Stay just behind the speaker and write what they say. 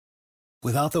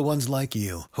Without the ones like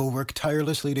you, who work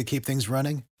tirelessly to keep things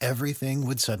running, everything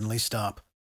would suddenly stop.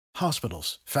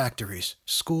 Hospitals, factories,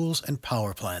 schools, and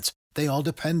power plants, they all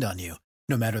depend on you.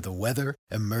 No matter the weather,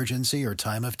 emergency, or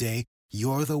time of day,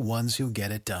 you're the ones who get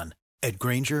it done. At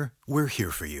Grainger, we're here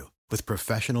for you with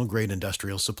professional-grade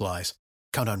industrial supplies.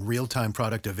 Count on real-time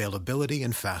product availability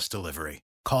and fast delivery.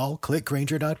 Call,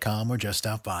 clickgrainger.com, or just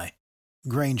stop by.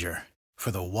 Grainger, for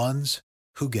the ones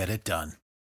who get it done.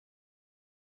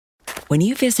 When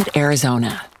you visit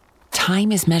Arizona,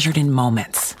 time is measured in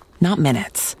moments, not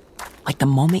minutes. Like the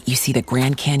moment you see the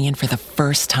Grand Canyon for the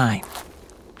first time.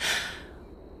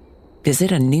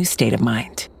 Visit a new state of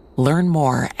mind. Learn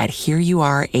more at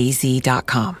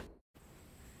hereyouareaz.com.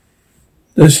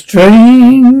 The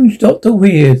strange Dr.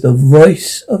 Weird, the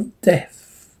voice of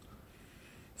death.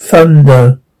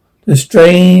 Thunder, the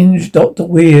strange Dr.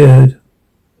 Weird.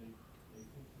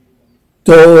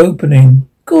 Door opening.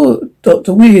 Good,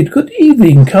 Dr. Weird, good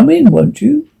evening. Come in, won't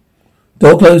you?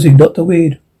 Door closing, Dr.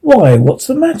 Weird. Why, what's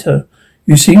the matter?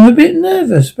 You seem a bit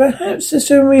nervous. Perhaps the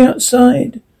cemetery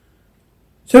outside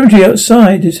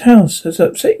his house has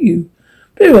upset you.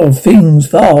 There are things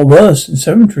far worse than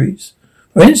cemeteries.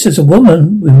 For instance, a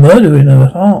woman with murder in her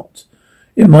heart.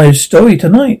 In my story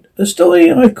tonight, a story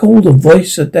I call The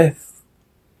Voice of Death.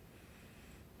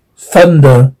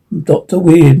 Thunder, Dr.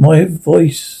 Weird, my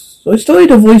voice. My story,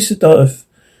 The Voice of Death,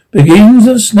 begins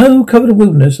in the snow-covered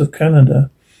wilderness of Canada.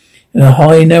 In a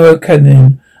high, narrow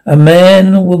canyon, a man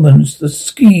and a woman, the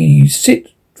skis,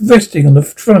 sit resting on the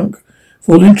trunk,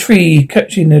 fallen tree,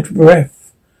 catching their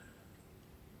breath.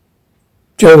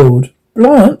 Gerald.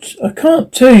 Blanche, I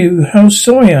can't tell you how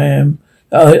sorry I am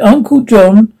that Uncle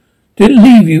John didn't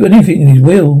leave you anything in his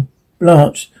will.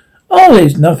 Blanche. Oh,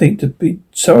 there's nothing to be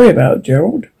sorry about,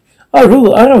 Gerald. I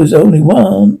was only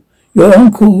one. Your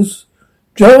uncle's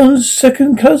John's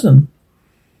second cousin.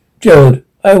 Gerald.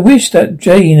 I wish that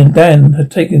Jane and Dan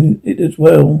had taken it as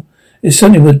well. It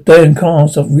certainly would Dan can't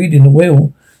stop reading the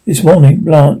will this morning.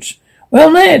 Blanche.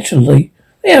 Well, naturally.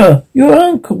 They your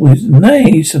uncle is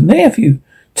a nephew.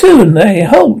 Too, and they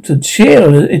hope to share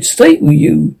an estate with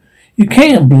you. You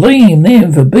can't blame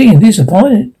them for being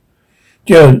disappointed.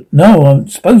 Joe, no, I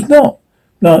suppose not.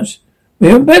 Blanche,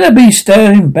 we'll better be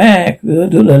standing back to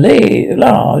the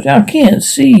lodge. I can't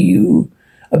see you.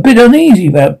 A bit uneasy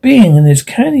about being in this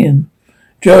canyon.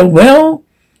 Joe, well,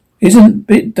 isn't it a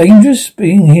bit dangerous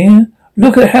being here?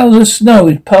 Look at how the snow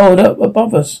is piled up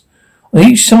above us. On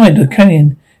each side of the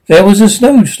canyon, if there was a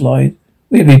snowslide,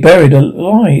 we'd be buried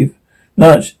alive.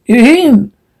 Blanche, it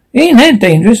ain't that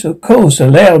dangerous. Of course, a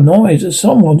loud noise of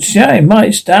someone shouting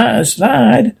might start a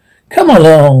slide. Come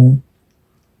along.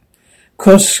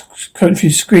 Cross-country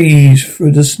skis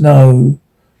through the snow.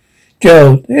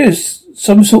 Joe, there's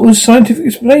some sort of scientific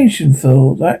explanation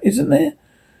for that, isn't there?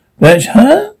 Blanche,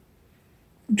 huh?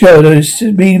 Joe, there's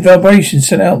mean vibrations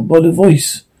sent out by the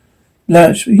voice.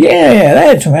 Blanche, yeah,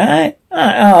 that's right.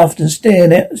 I often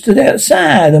stood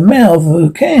outside the mouth of a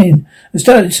canyon and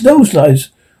started snowslides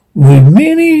with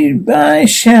many by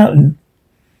shouting.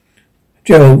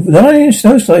 Joe, the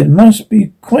snowslide must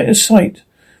be quite a sight.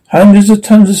 Hundreds of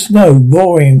tons of snow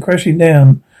roaring and crashing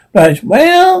down. Blanche,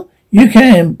 well, you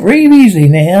can breathe easily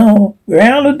now. We're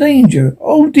out of danger.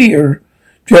 Oh dear.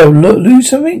 Joe,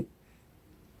 lose something?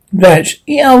 Blanche,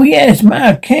 oh yes,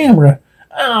 my camera.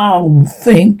 I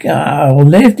think I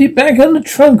left it back on the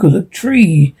trunk of the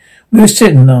tree we were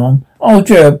sitting on. Oh,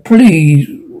 Joe, please,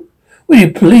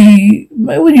 would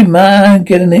you mind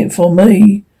getting it for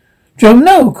me? Joe,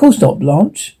 no, of course not,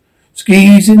 Blanche.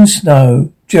 Skis in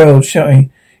snow. Gerald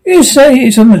shouting, you say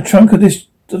it's on the trunk of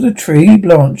the tree?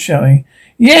 Blanche shouting,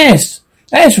 yes,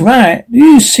 that's right. Do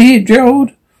you see it,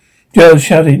 Gerald? Gerald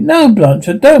shouting, no, Blanche,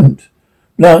 I don't.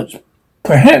 Blanche,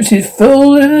 perhaps it's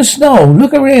full in the snow.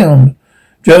 Look around.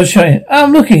 Joe shouting,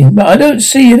 I'm looking, but I don't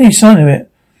see any sign of it.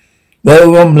 The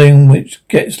rumbling which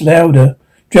gets louder.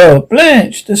 Gerald,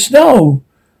 Blanche, the snow.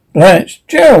 Blanche,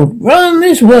 Gerald, run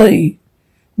this way.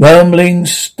 Rumbling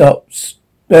stops.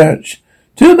 Blanche,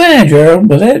 too bad, Gerald,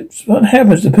 but that's what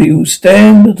happens to people who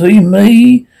stand between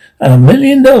me and $1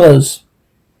 million.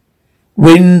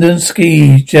 Wind and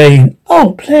skis. Jane,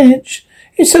 oh, Blanche,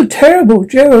 it's so terrible,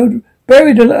 Gerald,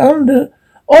 buried under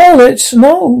all that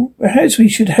snow. Perhaps we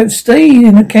should have stayed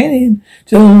in the canyon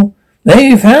till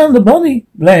they found the body.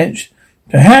 Blanche,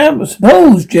 perhaps,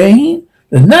 suppose, Jane,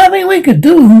 there's nothing we could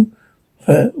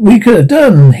have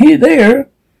done there.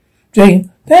 Jane,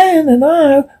 Dan and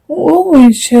I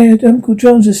always shared Uncle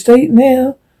John's estate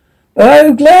now, but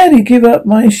I'm glad he gave up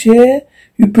my share.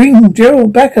 You bring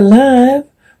Gerald back alive.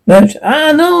 Blanche,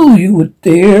 I know you would,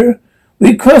 dear.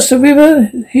 We crossed the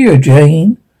river here,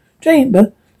 Jane. Jane,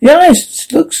 but The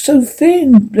ice looks so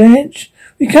thin, Blanche.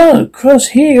 We can't cross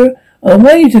here on the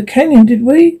way to canyon, did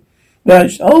we?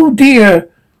 Blanche, oh dear.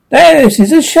 This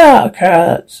is a shark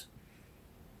heart.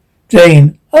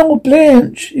 Jane, oh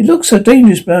Blanche, it looks so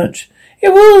dangerous, Blanche.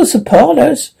 It will support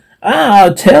us.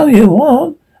 I'll tell you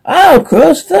what. I'll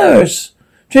cross first.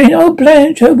 Jane, oh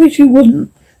Blanche, I wish you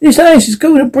wouldn't. This ice is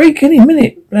going to break any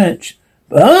minute, Blanche.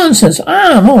 But nonsense,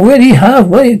 I'm already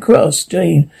halfway across,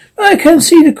 Jane. I can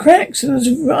see the cracks in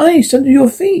the ice under your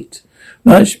feet.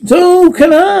 Blanche, so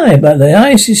can I, but the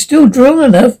ice is still dry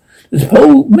enough to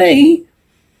support me.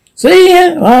 See,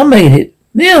 I made it.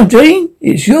 Now, Jane,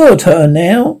 it's your turn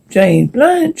now. Jane,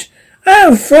 Blanche,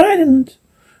 I'm frightened.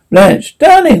 Blanche,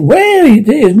 darling,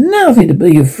 there's nothing to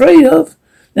be afraid of.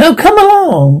 Now come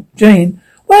along. Jane,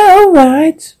 well, all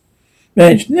right.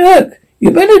 Blanche, look,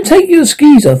 you better take your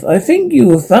skis off. I think you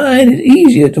will find it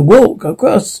easier to walk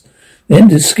across than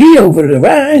to ski over the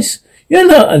ice. You're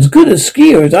not as good a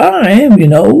skier as I am, you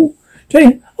know.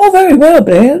 Jane, oh, very well,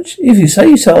 Blanche, if you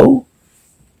say so.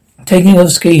 Taking off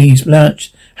skis,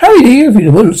 Blanche. Hurry, dear,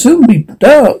 it will soon be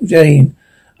dark, Jane.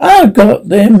 I've got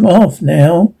them off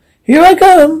now. Here I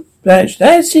come. Blanche,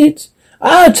 that's it.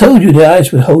 I told you the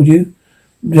ice would hold you.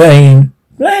 Jane,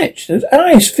 Blanche, the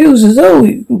ice feels as though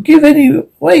it will give any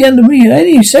way under me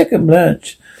any second,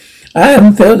 Blanche. I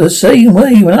haven't felt the same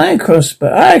way when I crossed,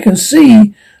 but I can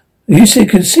see.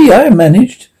 Can see I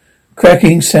managed.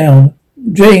 Cracking sound.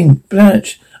 Jane,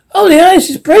 Blanche. Oh, the ice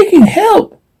is breaking.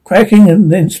 Help. Cracking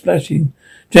and then splashing.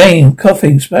 Jane,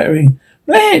 coughing, splattering.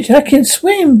 Blanche, I can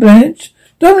swim, Blanche.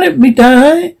 Don't let me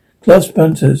die. Cloth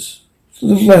splatters.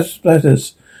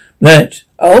 Blanche,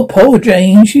 oh, poor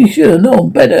Jane. She should have known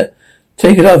better.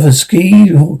 Take it off her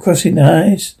skis before crossing the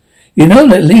ice. You know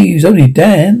that leaves only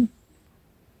Dan.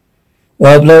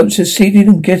 While Blanche succeeded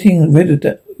in getting rid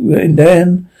of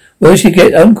Dan, will she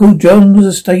get Uncle John's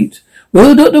estate?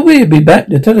 Will Dr. Weir be back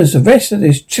to tell us the rest of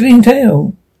this chilling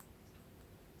tale?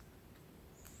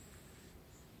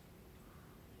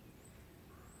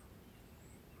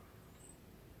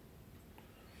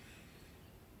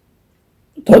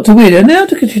 Dr. Weir, now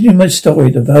to continue my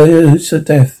story, the Valleys of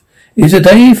Death. It is a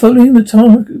day following the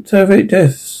terrific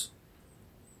deaths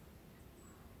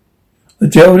of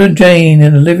Gerald and Jane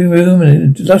in the living room in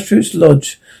an illustrious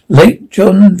lodge. Late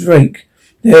John Drake.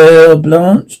 There are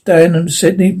Blanche, Dan and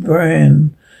Sidney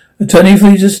Brand, attorney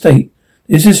for his estate.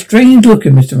 There's a strange look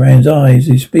in Mr. Rand's eyes.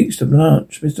 He speaks to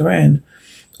Blanche. Mr. Rand.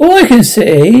 All I can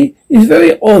say is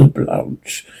very odd,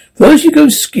 Blanche. First you go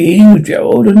skiing with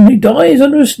Gerald and he dies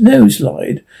under a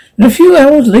snowslide. And a few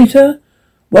hours later,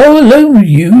 while alone with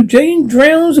you, Jane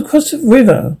drowns across the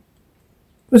river.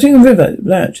 Crossing a river,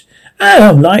 Blanche. I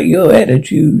don't like your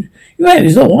attitude. Your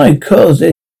attitude's not why it caused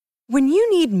it. When you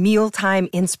need mealtime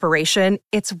inspiration,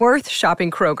 it's worth shopping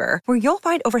Kroger, where you'll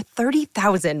find over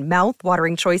 30,000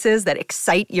 mouth-watering choices that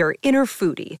excite your inner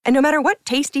foodie. And no matter what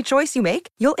tasty choice you make,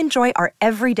 you'll enjoy our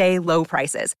everyday low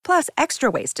prices, plus extra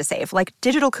ways to save, like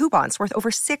digital coupons worth over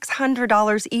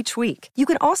 $600 each week. You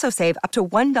can also save up to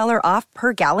 $1 off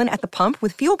per gallon at the pump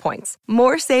with fuel points.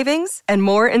 More savings and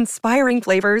more inspiring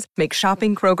flavors make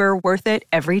shopping Kroger worth it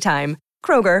every time.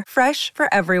 Kroger, fresh for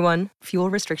everyone. Fuel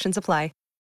restrictions apply.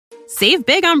 Save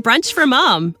big on brunch for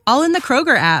mom, all in the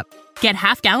Kroger app. Get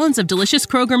half gallons of delicious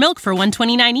Kroger milk for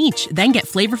 $1.29 each. Then get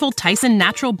flavorful Tyson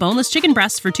natural boneless chicken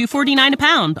breasts for $2.49 a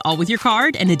pound, all with your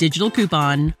card and a digital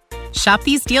coupon. Shop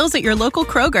these deals at your local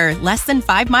Kroger, less than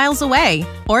 5 miles away.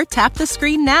 Or tap the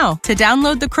screen now to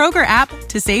download the Kroger app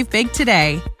to save big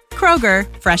today. Kroger,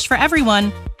 fresh for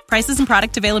everyone. Prices and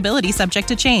product availability subject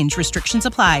to change. Restrictions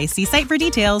apply. See site for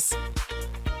details.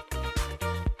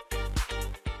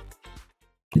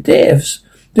 Deaths.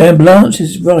 Dan Blanche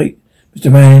is right,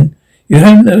 Mr. Rand. You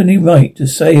haven't any right to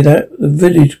say that. The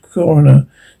village coroner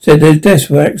said their deaths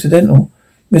were accidental.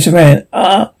 Mr. Rand,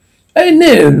 I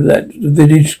knew that the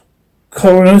village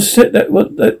coroner said that.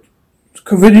 What that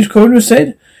village coroner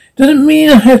said doesn't mean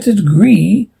I have to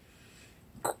agree.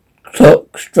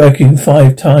 Clock striking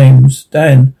 5 times.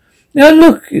 Dan, now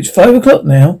look, it's 5 o'clock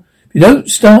now. If you don't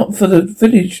start for the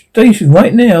village station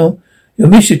right now, you'll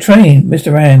miss your train,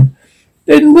 Mr. Rand.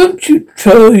 Then won't you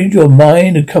change your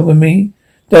mind and come with me?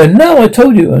 Then now I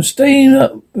told you I'm staying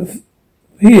up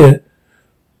here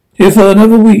for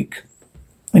another week.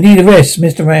 I need a rest,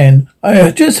 Mr. Rand.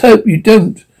 I just hope you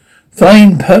don't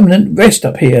find permanent rest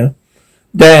up here.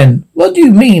 Dan, what do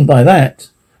you mean by that?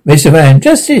 Mr. Rand,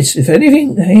 just this. If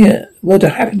anything here were to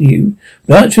happen to you,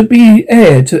 Blanche would be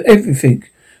heir to everything.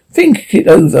 Think it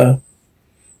over.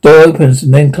 Door opens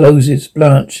and then closes.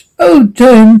 Blanche. Oh,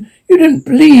 Dan. You didn't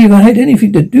believe I had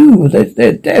anything to do with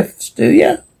their deaths, do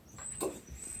you?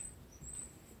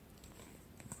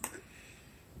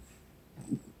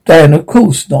 Dan, of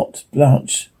course not,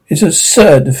 Blanche. It's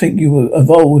absurd to think you were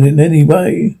evolved in any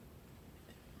way.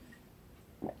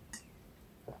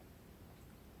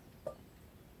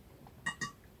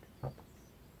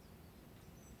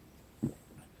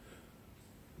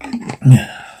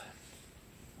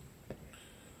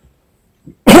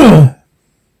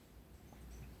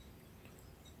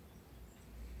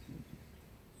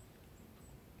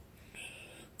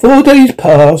 Four days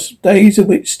passed, days of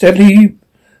which steadily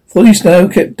falling snow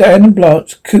kept Dan and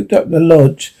Blanche cooped up in the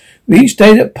lodge. With each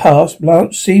day that passed,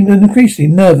 Blanche seemed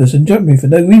increasingly nervous and jumping for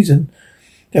no reason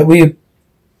that we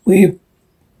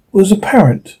was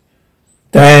apparent.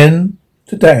 Dan,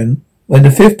 when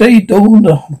the fifth day dawned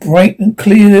bright and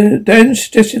clear, Dan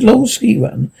suggested a long ski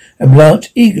run, and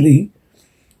Blanche eagerly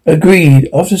agreed.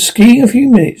 After skiing a few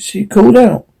minutes, she called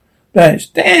out,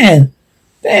 Blanche, Dan,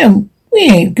 we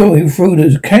ain't going through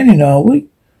the canyon, are we?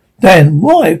 Dan,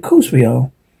 why, of course we are.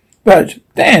 But,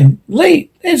 Dan,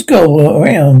 let's go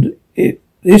around it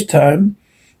this time.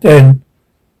 Dan,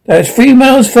 that's 3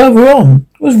 miles further on.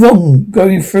 What's wrong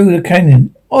going through the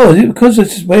canyon? Oh, is it because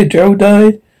this is where Gerald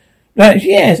died? Blanche,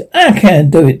 yes, I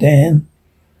can't do it, Dan.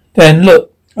 Dan,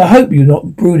 look, I hope you're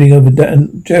not brooding over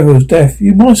Gerald's death.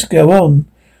 You must go on.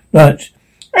 Blanche,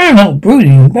 I'm not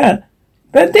brooding, but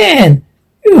Dan,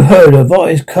 you heard a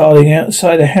voice calling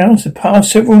outside the house the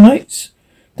past several nights?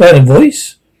 Dan, a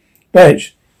voice?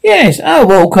 Blanche, yes, I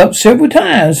woke up several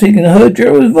times thinking I heard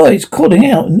Gerald's voice calling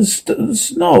out in the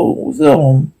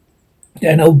snow.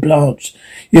 Dan, oh Blanche,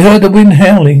 you heard the wind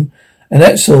howling, and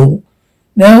that's all.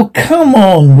 Now come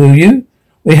on, will you?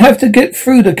 We have to get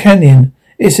through the canyon.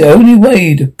 It's the only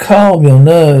way to calm your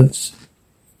nerves.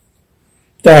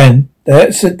 Dan,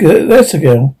 that's a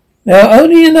girl. Now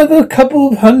only another couple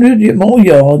of hundred more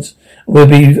yards, and we'll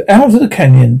be out of the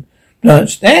canyon.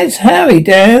 Blanche, that's Harry,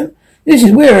 Dan. This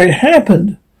is where it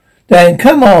happened. Dan,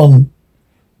 come on.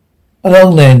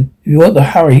 Along then, if you want to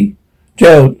hurry.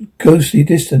 Gerald, ghostly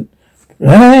distant.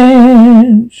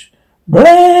 Blanche,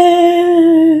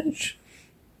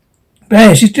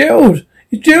 it's Gerald.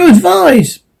 It's Gerald's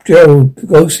voice. Gerald,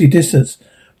 ghostly distance.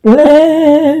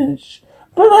 Blanche,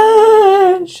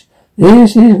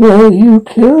 this is where you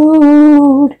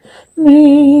killed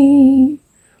me.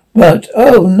 But,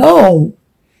 oh no.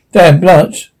 Dan,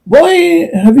 Blanche, why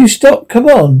have you stopped? Come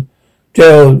on.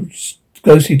 Gerald,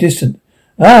 ghostly distant.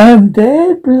 I'm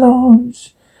dead,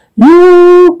 Blanche.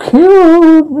 You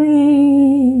killed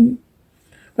me.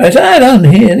 But I don't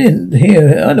hear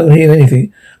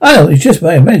anything. It's just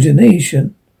my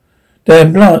imagination.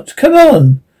 Dan, Blanche, come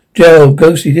on. Gerald,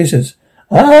 ghostly distance.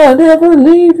 I'll never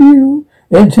leave you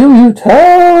until you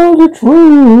tell the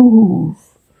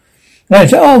truth.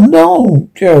 Blanche, oh no.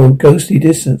 Gerald, ghostly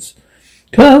distance.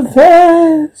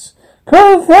 Confess.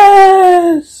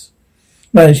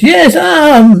 Blanche, yes,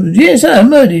 I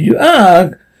murdered you.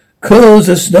 I caused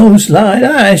a snowslide.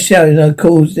 I shouted I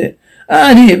caused it.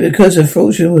 I did it because the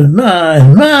fortune was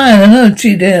mine, and I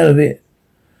cheated out of it.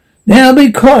 Now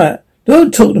be quiet.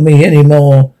 Don't talk to me any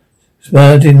more.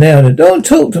 Smarting louder. Don't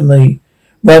talk to me.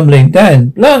 Rumbling. Dan,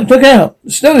 Blanche, look out.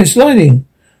 The snow is sliding.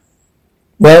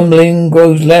 Rumbling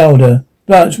grows louder.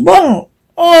 Blanche, what?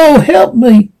 Oh, help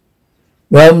me.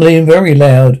 Rumbling very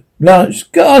loud.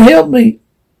 Blanche, God help me.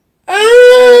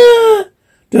 Ah!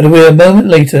 A moment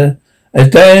later, as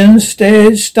Dan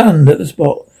stared stunned at the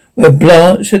spot where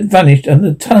Blanche had vanished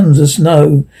under tons of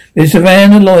snow, Mr.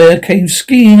 Van, the lawyer, came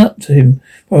skiing up to him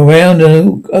from around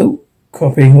an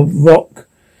outcropping of rock.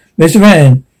 Mr.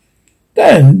 Van,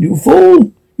 Dan, you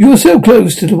fool! You were so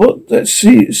close to that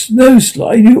snow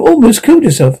slide, you almost killed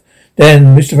yourself.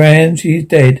 Dan, Mr. Van, she's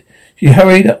dead. She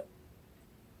hurried up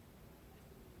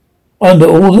under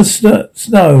all the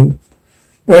snow.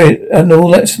 And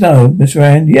all that snow, Mr.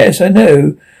 Van. Yes, I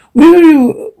know.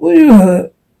 You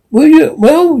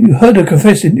heard her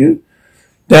confess, didn't you?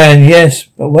 Dan, yes,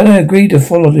 but when I agreed to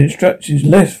follow the instructions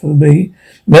left for me,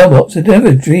 mailbox, I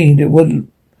never dreamed it would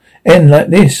end like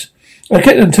this. I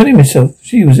kept on telling myself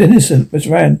she was innocent,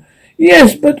 Mr. Van.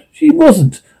 Yes, but she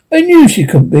wasn't. I knew she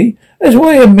couldn't be. That's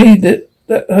why I made that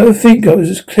her think I was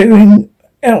just clearing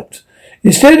out.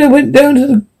 Instead, I went down to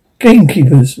the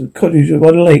gamekeeper's cottage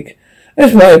by the lake.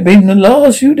 That's why I've been the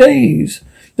last few days.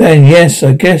 Then, yes,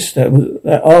 I guess that was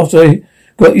after I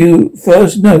got you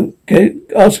first note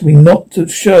asking me not to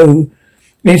show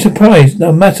me surprised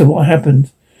no matter what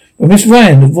happened. But Miss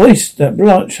Rand, the voice that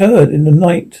Blanche heard in the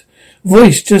night,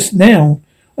 voice just now,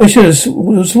 I should have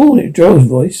sworn it Joe's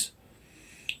voice.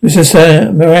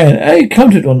 Mr. Moran, I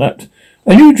counted on that.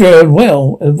 I knew Joe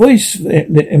well, and voice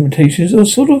imitations are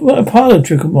sort of like a parlour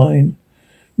trick of mine.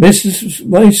 My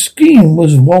scheme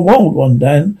was a wild one,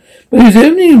 Dan, but it was the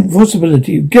only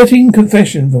possibility of getting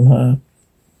confession from her.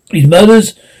 These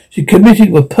murders she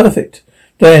committed were perfect.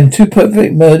 Dan, 2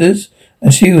 perfect murders,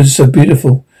 and she was so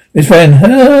beautiful. Miss Van,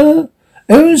 her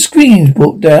own screams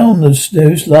brought down the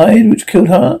snowslide which killed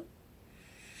her.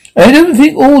 I don't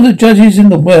think all the judges in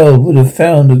the world would have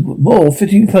found a more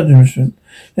fitting punishment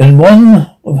than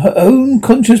one of her own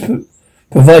conscience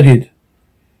provided.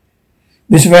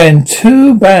 Miss Van,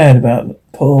 too bad about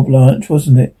poor Blanche,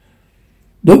 wasn't it?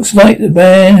 Looks like the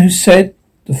man who said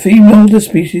the female of the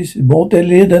species is more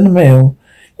deadly than the male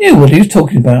knew what he was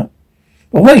talking about.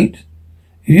 But wait,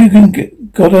 if you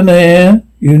got an heir,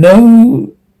 you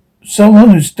know someone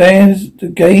who stands to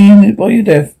gain by your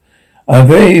death. I'm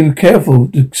very careful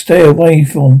to stay away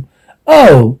from.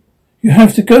 Oh, you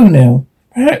have to go now.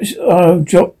 Perhaps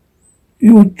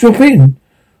you will drop in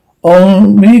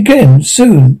on me again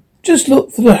soon. Just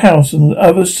look for the house on the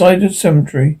other side of the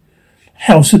cemetery.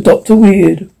 House of Dr.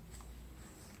 Weird.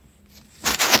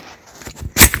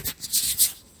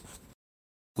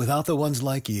 Without the ones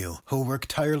like you, who work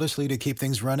tirelessly to keep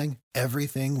things running,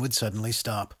 everything would suddenly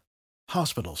stop.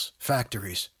 Hospitals,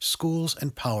 factories, schools,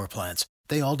 and power plants,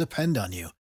 they all depend on you.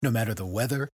 No matter the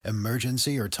weather,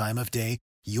 emergency, or time of day,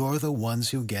 you're the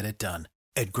ones who get it done.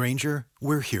 At Grainger,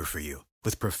 we're here for you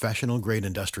with professional-grade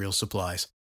industrial supplies.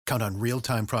 Count on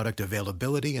real-time product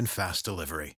availability and fast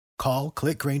delivery. Call,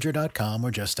 click Grainger.com,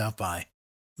 or just stop by.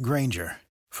 Grainger,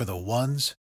 for the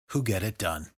ones who get it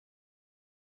done.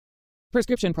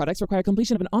 Prescription products require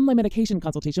completion of an online medication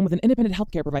consultation with an independent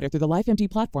healthcare provider through the LifeMD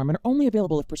platform and are only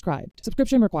available if prescribed.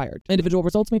 Subscription required. Individual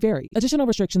results may vary. Additional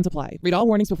restrictions apply. Read all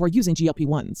warnings before using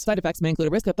GLP-1s. Side effects may include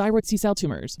a risk of thyroid C-cell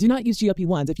tumors. Do not use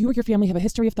GLP-1s if you or your family have a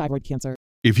history of thyroid cancer.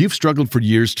 If you've struggled for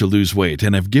years to lose weight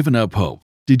and have given up hope,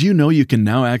 did you know you can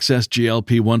now access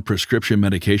GLP-1 prescription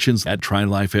medications at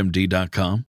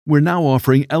TryLifeMD.com? We're now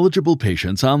offering eligible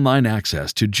patients online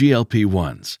access to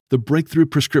GLP-1s, the breakthrough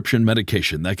prescription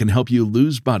medication that can help you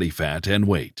lose body fat and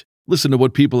weight. Listen to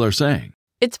what people are saying.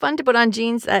 It's fun to put on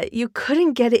jeans that you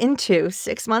couldn't get into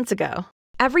 6 months ago.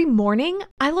 Every morning,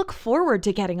 I look forward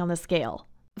to getting on the scale.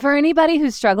 For anybody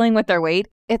who's struggling with their weight,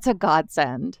 it's a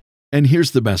godsend. And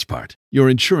here's the best part. Your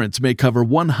insurance may cover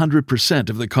 100%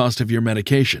 of the cost of your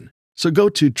medication. So go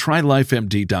to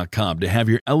TryLifeMD.com to have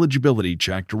your eligibility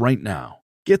checked right now.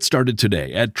 Get started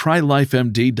today at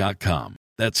TryLifeMD.com.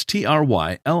 That's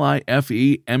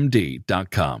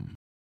TryLifeMD.com.